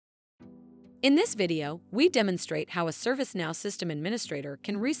In this video, we demonstrate how a ServiceNow system administrator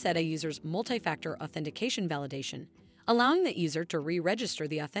can reset a user's multi-factor authentication validation, allowing the user to re-register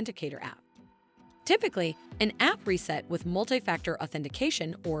the Authenticator app. Typically, an app reset with multi-factor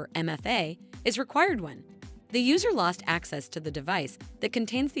authentication, or MFA, is required when the user lost access to the device that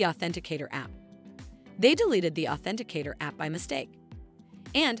contains the Authenticator app. They deleted the Authenticator app by mistake,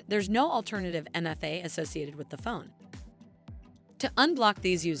 and there's no alternative MFA associated with the phone. To unblock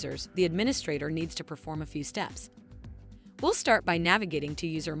these users, the administrator needs to perform a few steps. We'll start by navigating to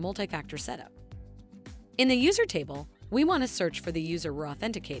User Multi-Factor Setup. In the User table, we want to search for the user we're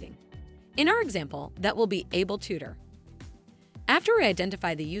authenticating. In our example, that will be Able Tutor. After we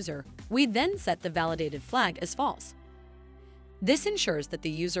identify the user, we then set the validated flag as false. This ensures that the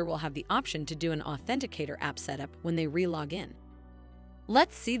user will have the option to do an Authenticator app setup when they re-log in.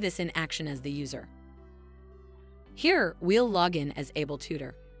 Let's see this in action as the user. Here, we'll log in as Able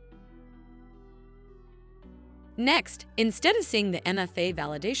Tutor. Next, instead of seeing the MFA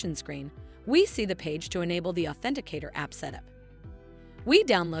validation screen, we see the page to enable the Authenticator app setup. We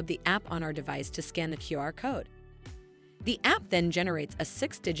download the app on our device to scan the QR code. The app then generates a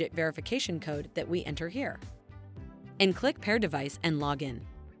 6-digit verification code that we enter here. And click Pair Device and log in.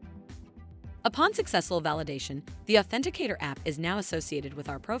 Upon successful validation, the Authenticator app is now associated with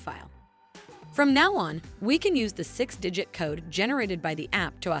our profile. From now on, we can use the 6-digit code generated by the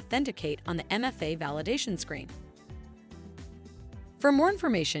app to authenticate on the MFA validation screen. For more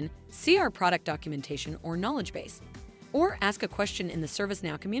information, see our product documentation or knowledge base, or ask a question in the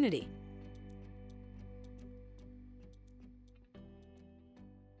ServiceNow community.